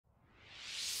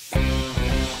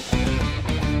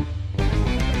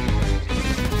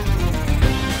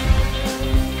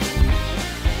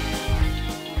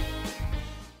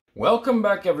Welcome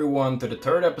back everyone to the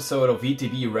third episode of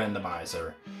ETB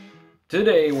Randomizer.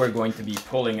 Today we're going to be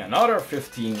pulling another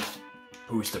 15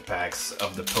 booster packs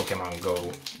of the Pokemon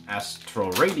Go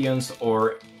Astral Radiance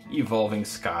or Evolving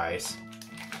Skies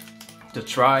to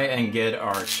try and get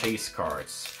our chase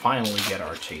cards. Finally get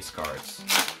our chase cards.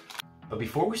 But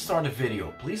before we start the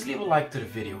video, please leave a like to the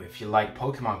video if you like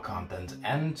Pokemon content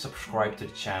and subscribe to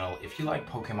the channel if you like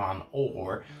Pokemon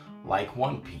or like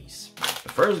One Piece. The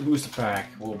first booster pack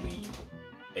will be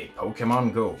a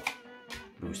Pokemon Go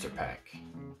booster pack.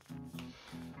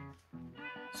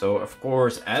 So of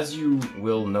course, as you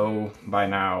will know by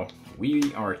now,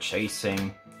 we are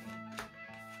chasing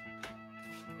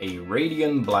a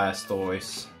Radiant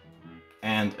Blastoise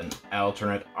and an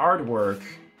alternate artwork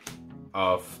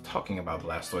of, talking about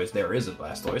Blastoise, there is a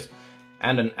Blastoise,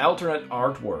 and an alternate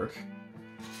artwork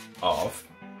of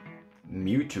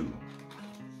Mewtwo.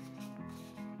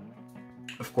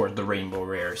 Of course, the Rainbow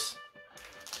Rares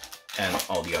and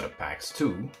all the other packs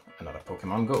too. Another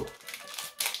Pokemon Go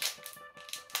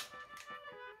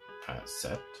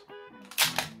set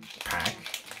pack.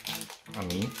 I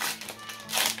mean,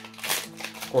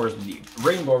 of course, the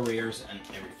Rainbow Rares and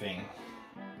everything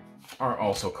are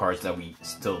also cards that we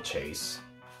still chase,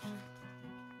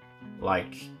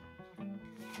 like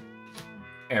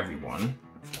everyone,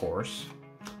 of course.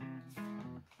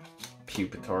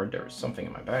 Pupitar, there's something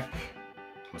in my back.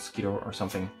 Mosquito or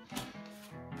something.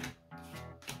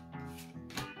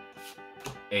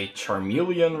 A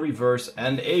Charmeleon Reverse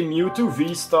and a Mewtwo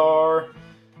V-Star.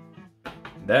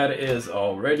 That is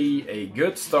already a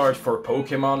good start for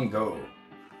Pokemon Go.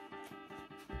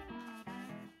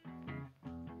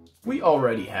 We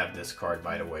already have this card,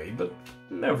 by the way, but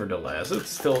nevertheless, it's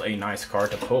still a nice card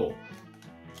to pull.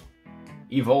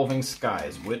 Evolving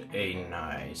Skies with a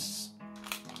nice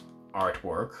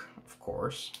artwork, of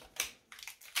course.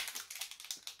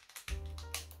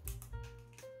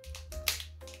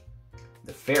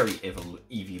 The Fairy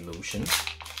Evolution.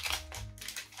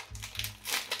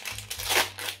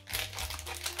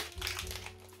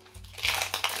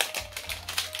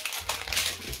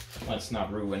 Let's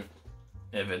not ruin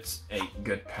if it's a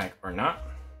good pack or not.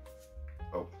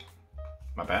 Oh,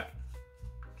 my bad.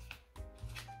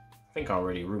 I think I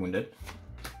already ruined it.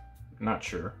 Not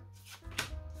sure.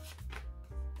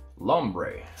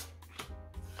 Lombre.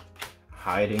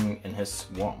 Hiding in his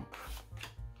swamp.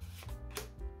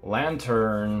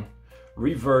 Lantern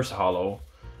Reverse Hollow.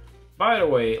 By the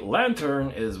way,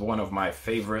 Lantern is one of my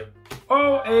favorite.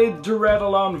 Oh, a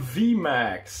Duraludon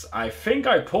VMAX. I think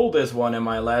I pulled this one in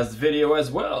my last video as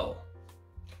well.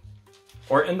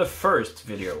 Or in the first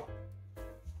video.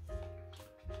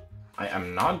 I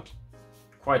am not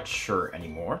quite sure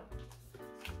anymore.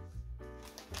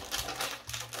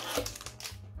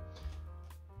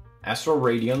 Astral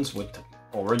Radiance with the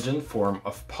origin form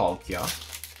of Palkia.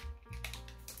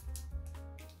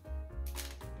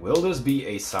 Will this be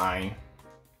a sign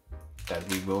that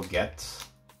we will get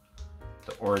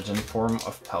the origin form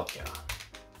of Palkia?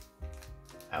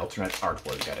 Alternate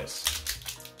artwork, that is.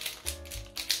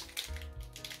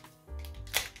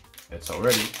 It's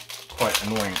already quite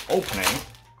annoying opening.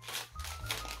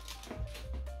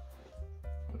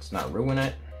 Let's not ruin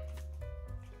it.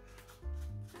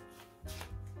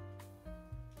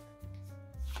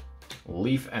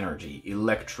 Leaf Energy,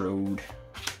 Electrode,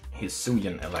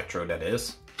 Hisuian Electrode, that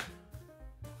is.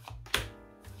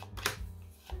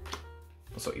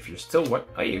 So if you're still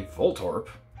a Voltorb,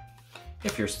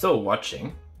 if you're still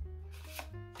watching,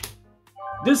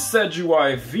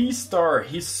 Decidueye V-Star,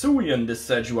 Hisuian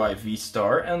Decidueye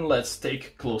V-Star, and let's take a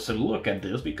closer look at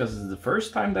this because it's the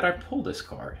first time that I pull this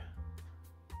card.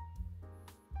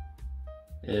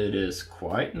 It is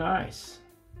quite nice,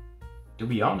 to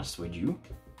be honest with you.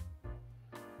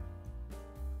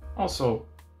 Also,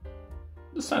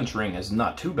 the centering is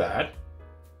not too bad.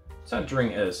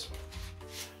 Centering is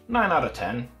 9 out of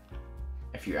 10,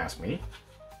 if you ask me.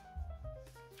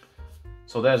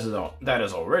 So that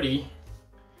is already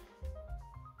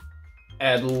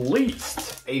at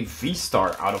least a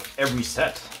V-Star out of every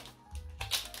set.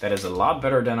 That is a lot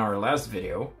better than our last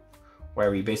video,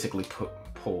 where we basically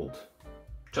pulled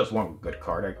just one good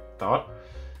card, I thought.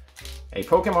 A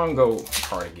Pokemon Go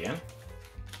card again.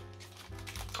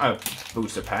 A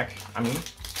booster pack, I mean.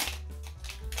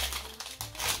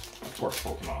 Of course,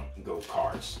 Pokemon Go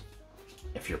cards.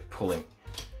 If you're pulling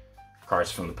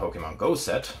cards from the Pokemon Go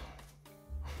set,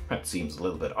 that seems a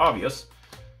little bit obvious.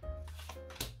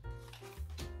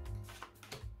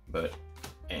 But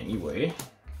anyway,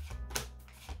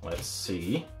 let's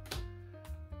see.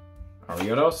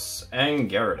 Ariados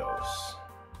and Gyarados.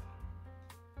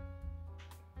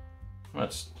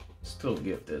 Let's still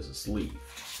give this a sleeve.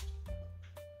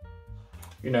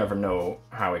 You never know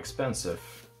how expensive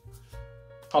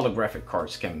holographic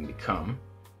cards can become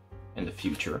in the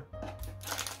future.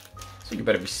 So you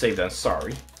better be safe than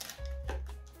sorry.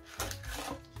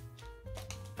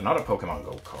 Another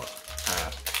Pokemongo card.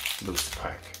 Booster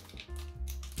pack.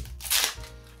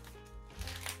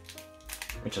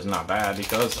 Which is not bad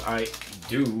because I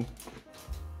do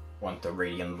want the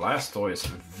Radiant Blastoise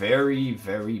very,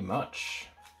 very much.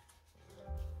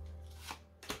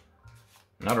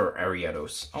 Another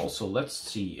Ariados. Also, let's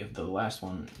see if the last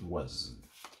one was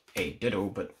a Ditto,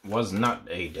 but was not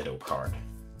a Ditto card.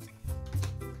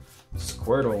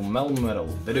 Squirtle,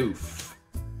 Melmetal, Bidoof,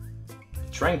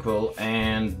 Tranquil,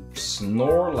 and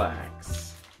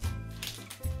Snorlax.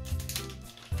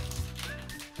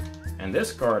 And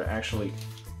this card actually,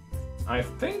 I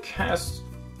think, has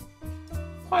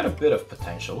quite a bit of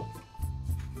potential.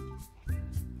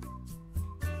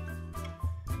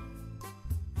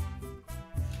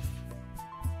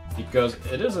 Because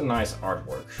it is a nice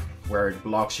artwork where it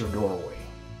blocks your doorway.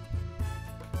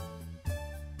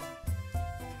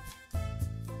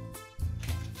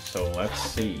 So let's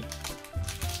see.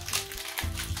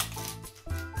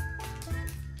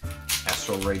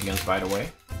 Astral Radiance, by the way,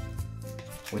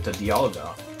 with the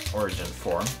Dialga origin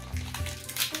form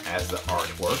as the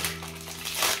artwork.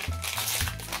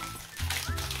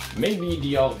 Maybe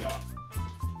Dialga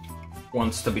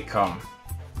wants to become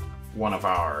one of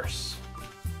ours.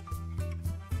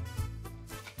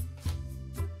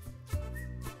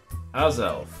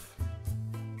 Azelf.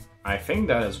 I think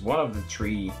that is one of the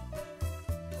 3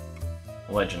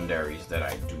 legendaries that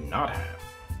I do not have.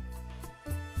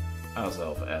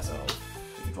 Azelf,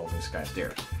 evolving skies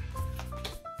there.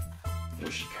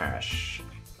 Wishcash,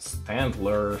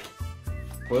 Standler,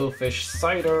 Quillfish,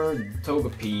 Cider,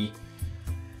 Togepi,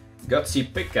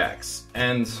 Gutsy Pickaxe,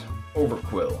 and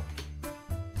Overquill.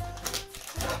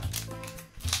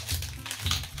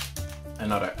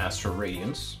 Another Astral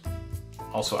Radiance.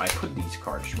 Also, I put these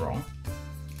cards wrong.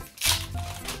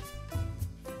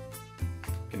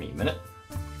 Give me a minute.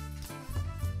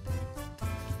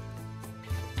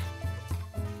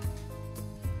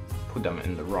 Put them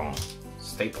in the wrong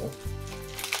staple.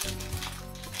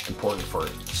 Important for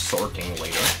sorting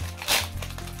later.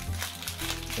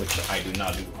 Which I do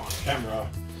not do on camera,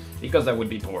 because that would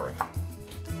be boring.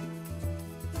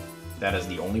 That is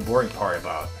the only boring part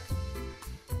about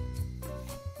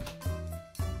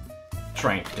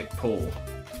trying to pull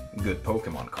good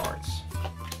Pokemon cards.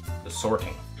 The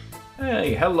sorting.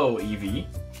 Hey, hello Eevee.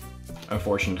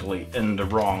 Unfortunately in the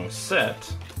wrong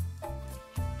set.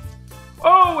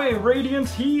 Oh, a Radiant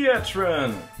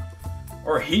Heatran!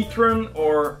 Or Heatran,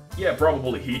 or yeah,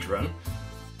 probably Heatran.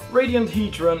 Radiant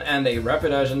Heatran and a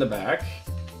Rapidash in the back.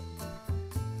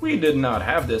 We did not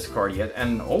have this card yet,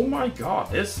 and oh my god,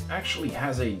 this actually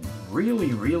has a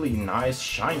really, really nice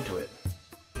shine to it.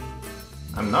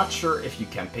 I'm not sure if you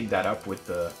can pick that up with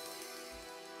the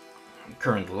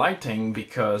current lighting,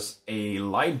 because a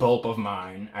light bulb of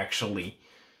mine actually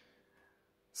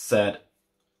said,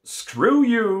 "Screw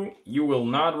you, you will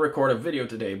not record a video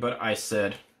today," but I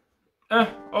said,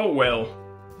 oh well,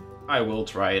 I will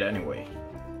try it anyway.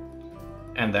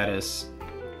 And that is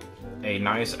a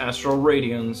nice Astral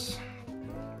Radiance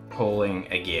pulling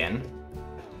again.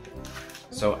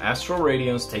 So Astral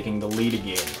Radiance taking the lead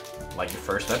again, like the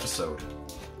first episode.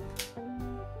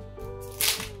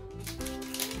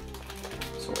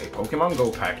 So a Pokemon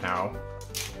Go pack now.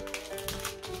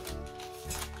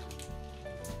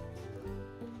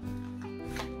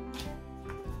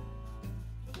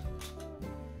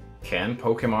 Can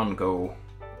Pokemon Go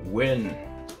win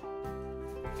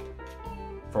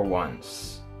for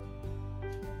once?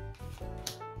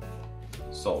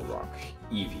 Solrock,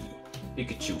 Eevee,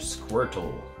 Pikachu,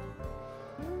 Squirtle,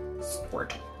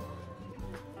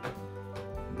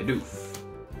 Bidoof,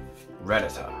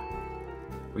 Rattata,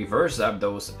 Reverse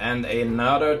Zapdos, and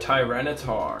another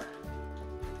Tyranitar.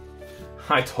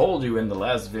 I told you in the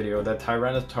last video that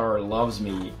Tyranitar loves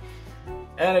me,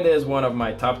 and it is one of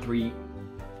my top 3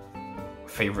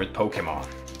 favorite Pokemon.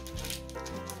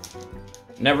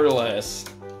 Nevertheless,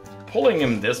 pulling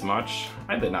him this much,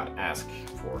 I did not ask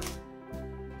for.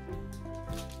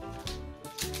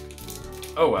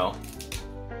 Oh well.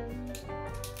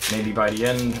 Maybe by the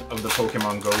end of the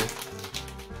Pokemon Go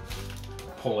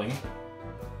pulling,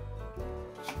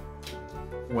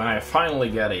 when I finally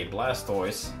get a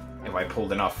Blastoise, if I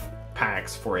pulled enough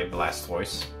packs for a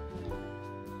Blastoise,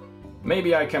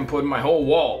 maybe I can put my whole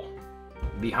wall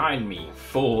behind me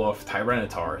full of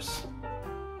Tyranitars.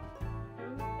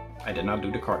 I did not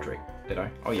do the card trick, did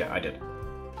I? Oh yeah, I did.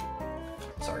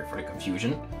 Sorry for the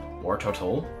confusion. War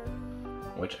Turtle,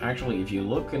 which actually, if you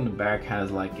look in the back,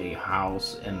 has like a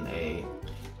house and a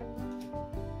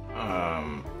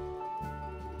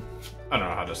I don't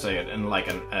know how to say it, and like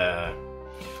a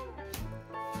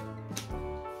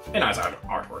nice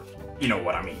artwork. You know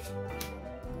what I mean.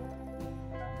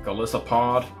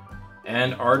 Golisopod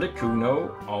and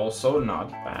Articuno, also not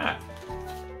bad.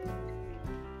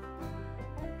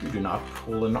 You do not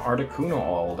pull an Articuno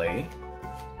all day.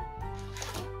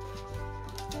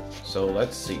 So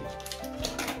let's see.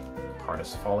 Card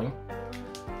is falling.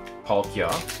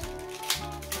 Palkia.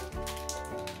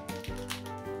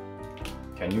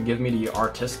 Can you give me the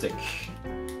artistic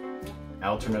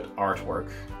alternate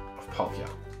artwork of Palkia?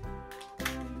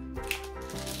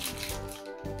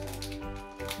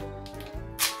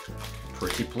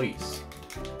 Pretty please.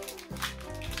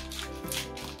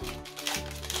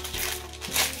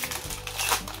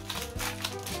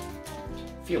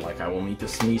 Feel like I will need to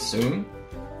sneeze soon.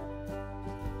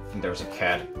 And there's a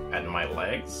cat at my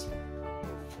legs.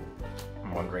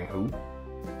 I'm wondering who.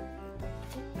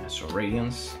 Astral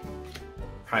Radiance,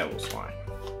 Swine,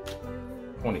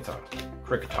 Ponyta,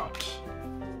 Kricketot.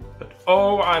 But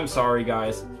oh, I'm sorry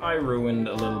guys, I ruined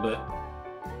a little bit.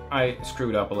 I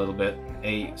screwed up a little bit.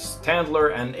 A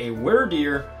Standler and a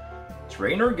Weirdeer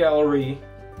Trainer Gallery,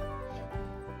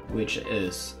 which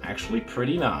is actually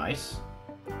pretty nice.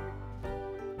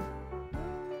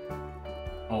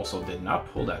 Also did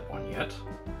not pull that one yet.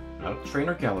 Not a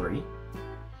Trainer Gallery.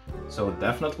 So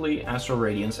definitely Astral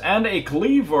Radiance. And a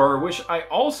Cleaver, which I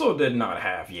also did not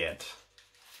have yet.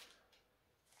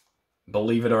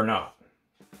 Believe it or not.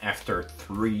 After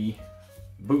 3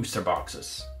 booster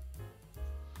boxes.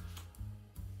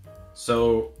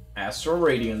 So Astral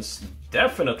Radiance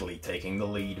definitely taking the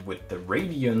lead with the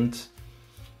Radiant.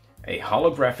 A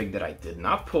holographic that I did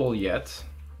not pull yet.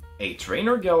 A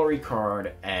Trainer Gallery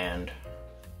card and...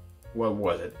 what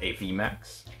was it? A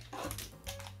VMAX?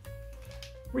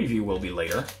 Review will be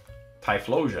later.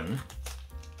 Typhlosion.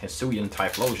 Hisuian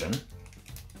Typhlosion.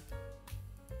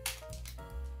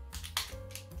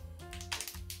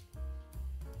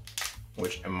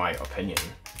 Which, in my opinion,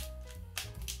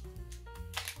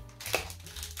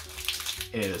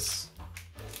 is...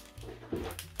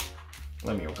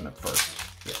 let me open it first.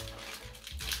 Yeah.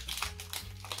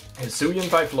 Hisuian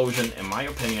Typhlosion, in my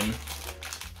opinion,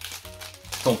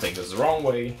 don't take this the wrong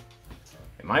way,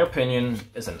 in my opinion,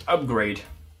 is an upgrade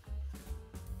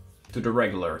to the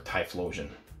regular Typhlosion.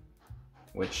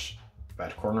 Which,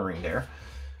 bad cornering there,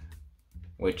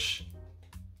 which,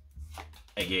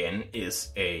 again,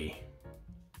 is a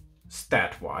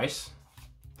stat-wise,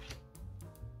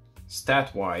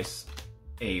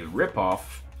 a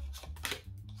rip-off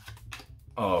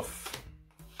of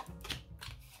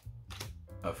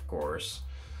course,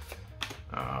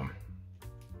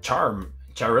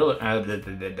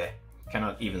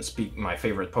 cannot even speak my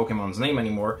favorite Pokemon's name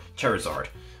anymore, Charizard.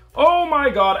 Oh my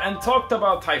god, and talked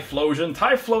about Typhlosion.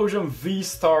 Typhlosion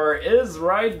V-Star is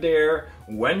right there.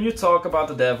 When you talk about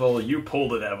the devil, you pull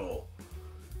the devil.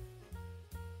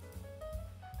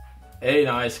 A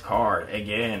nice card,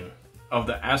 again, of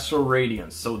the Astral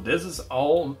Radiance. So this is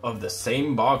all of the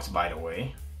same box, by the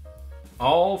way.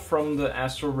 All from the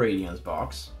Astral Radiance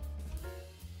box.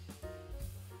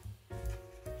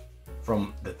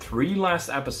 From the 3 last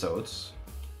episodes.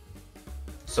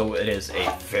 So it is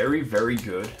a very, very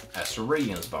good Astral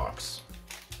Radiance box.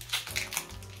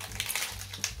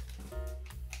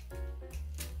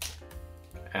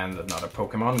 And another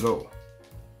Pokemongo.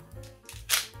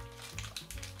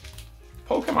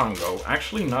 Pokemongo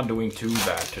actually not doing too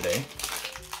bad today.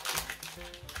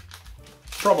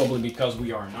 Probably because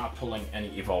we are not pulling any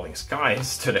Evolving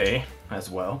Skies today as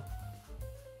well.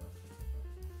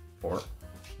 Or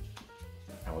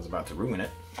I was about to ruin it.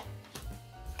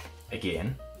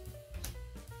 Again.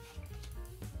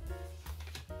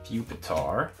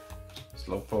 Pupitar,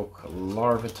 Slowpoke,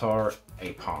 Larvitar,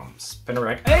 Apom,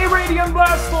 Spinarak, a Radiant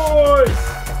Blastoise!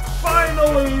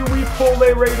 Finally, we pulled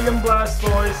a Radiant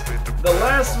Blastoise. The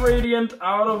last Radiant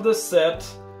out of the set.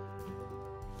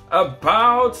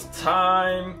 About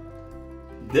time.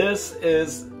 This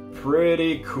is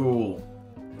pretty cool.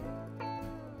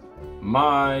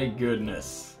 My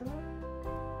goodness.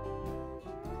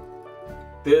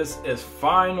 This is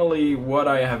finally what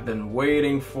I have been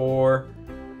waiting for.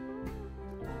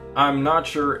 I'm not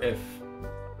sure if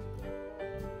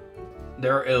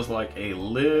there is like a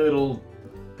little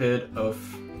bit of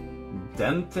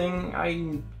denting.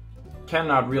 I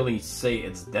cannot really say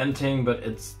it's denting, but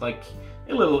it's like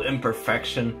a little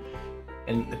imperfection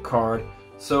in the card.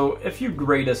 So if you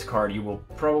grade this card, you will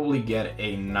probably get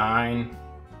a 9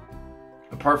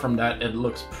 Apart from that, it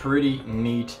looks pretty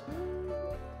neat.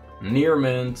 Near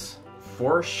mint,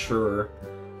 for sure.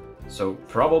 So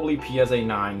probably PSA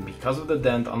 9 because of the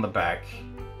dent on the back.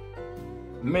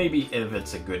 Maybe if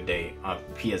it's a good day, a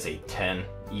PSA 10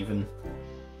 even.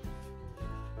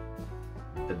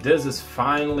 But this is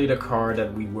finally the card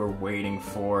that we were waiting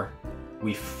for.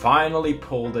 We finally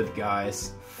pulled it,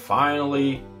 guys.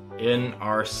 Finally in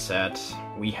our set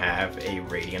we have a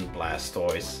Radiant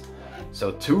Blastoise.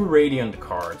 So 2 Radiant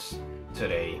cards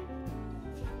today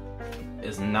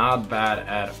is not bad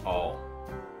at all.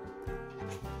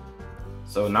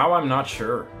 So now I'm not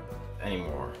sure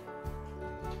anymore.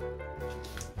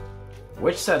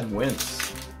 Which set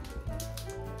wins?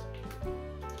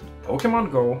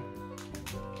 Pokemon Go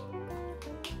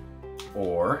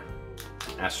or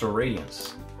Astral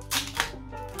Radiance?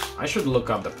 I should look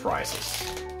up the prices,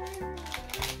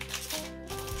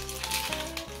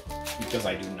 because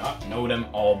I do not know them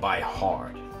all by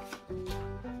heart.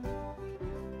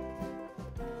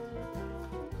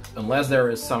 Unless there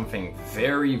is something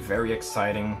very, very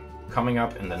exciting coming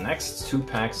up in the next 2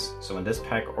 packs, so in this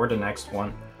pack or the next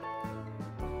one,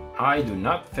 I do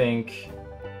not think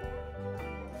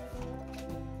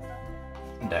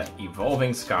that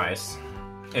Evolving Skies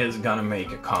is gonna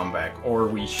make a comeback, or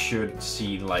we should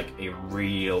see like a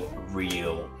real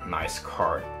nice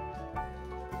card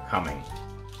coming.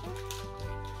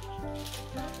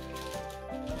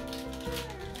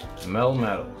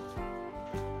 Melmetal.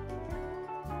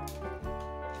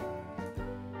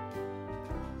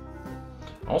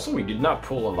 Also, we did not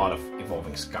pull a lot of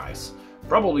Evolving Skies.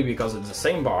 Probably because it's the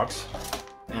same box,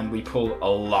 and we pull a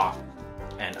lot,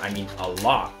 and I mean a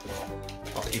lot,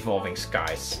 of Evolving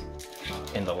Skies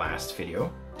in the last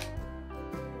video.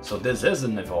 So this is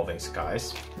an Evolving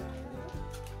Skies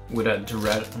with a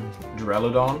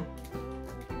Duraludon.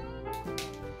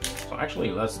 So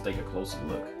actually, let's take a closer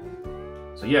look.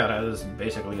 So yeah, that is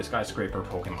basically a Skyscraper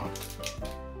Pokemon.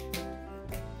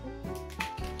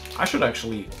 I should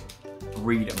actually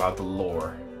read about the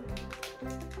lore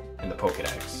in the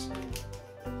Pokédex.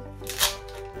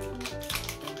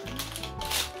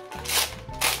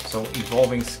 So,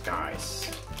 Evolving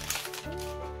Skies.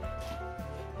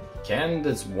 Can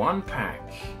this one pack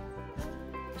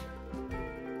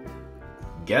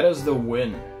get us the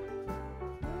win?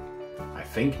 I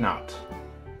think not.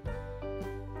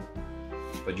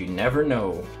 But you never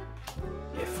know.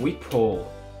 If we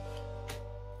pull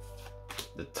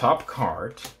the top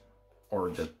card, or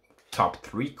the top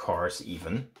 3 cards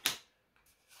even,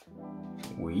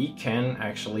 we can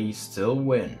actually still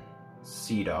win.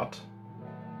 C-Dot.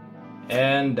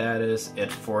 And that is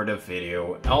it for the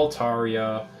video.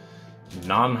 Altaria,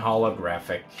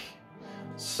 non-holographic.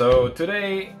 So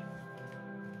today,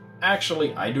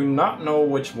 actually I do not know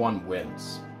which one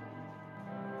wins.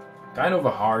 Kind of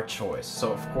a hard choice.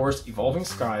 So of course Evolving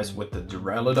Skies with the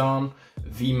Duraludon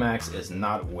VMAX is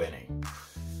not winning,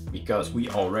 because we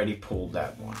already pulled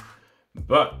that one.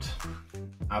 But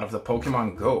out of the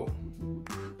Pokemon Go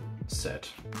set,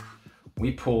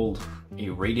 we pulled a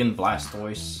Radiant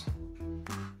Blastoise,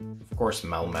 of course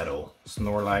Melmetal,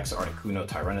 Snorlax, Articuno,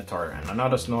 Tyranitar, and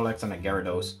another Snorlax and a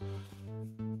Gyarados.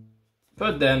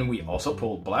 But then we also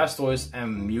pulled Blastoise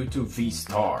and Mewtwo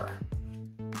V-Star.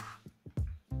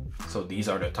 So these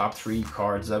are the top 3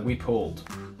 cards that we pulled.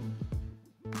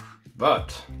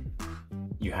 But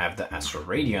you have the Astral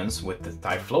Radiance with the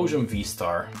Typhlosion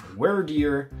V-Star,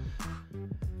 Werdeer,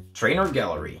 Trainer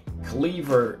Gallery,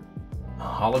 Cleaver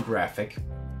Holographic,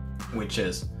 which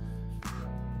is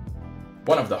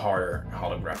one of the harder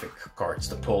holographic cards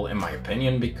to pull in my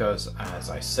opinion, because as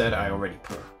I said, I already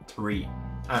pulled 3.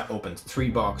 I opened 3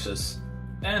 boxes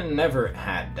and never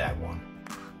had that one.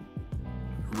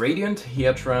 Radiant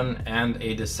Heatran and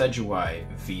a Decidueye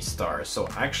V-Star. So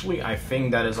actually I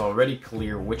think that is already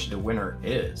clear which the winner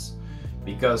is,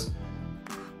 because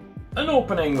an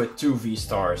opening with 2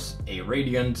 V-Stars, a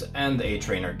Radiant and a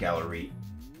Trainer Gallery,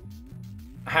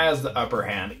 has the upper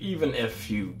hand, even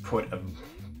if you put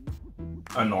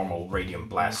a normal Radiant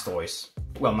Blastoise,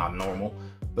 well, not normal,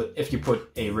 but if you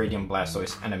put a Radiant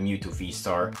Blastoise and a Mewtwo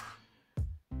V-Star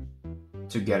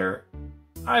together,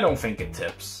 I don't think it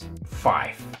tips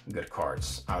 5 good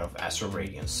cards out of Astral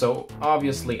Radiance. So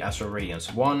obviously Astral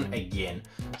Radiance won again.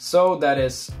 So that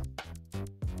is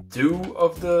 2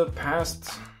 of the past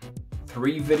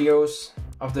 3 videos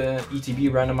of the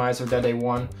ETB randomizer that they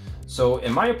won. So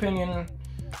in my opinion,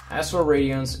 Astral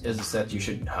Radiance is a set you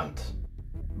should hunt.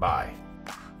 Bye.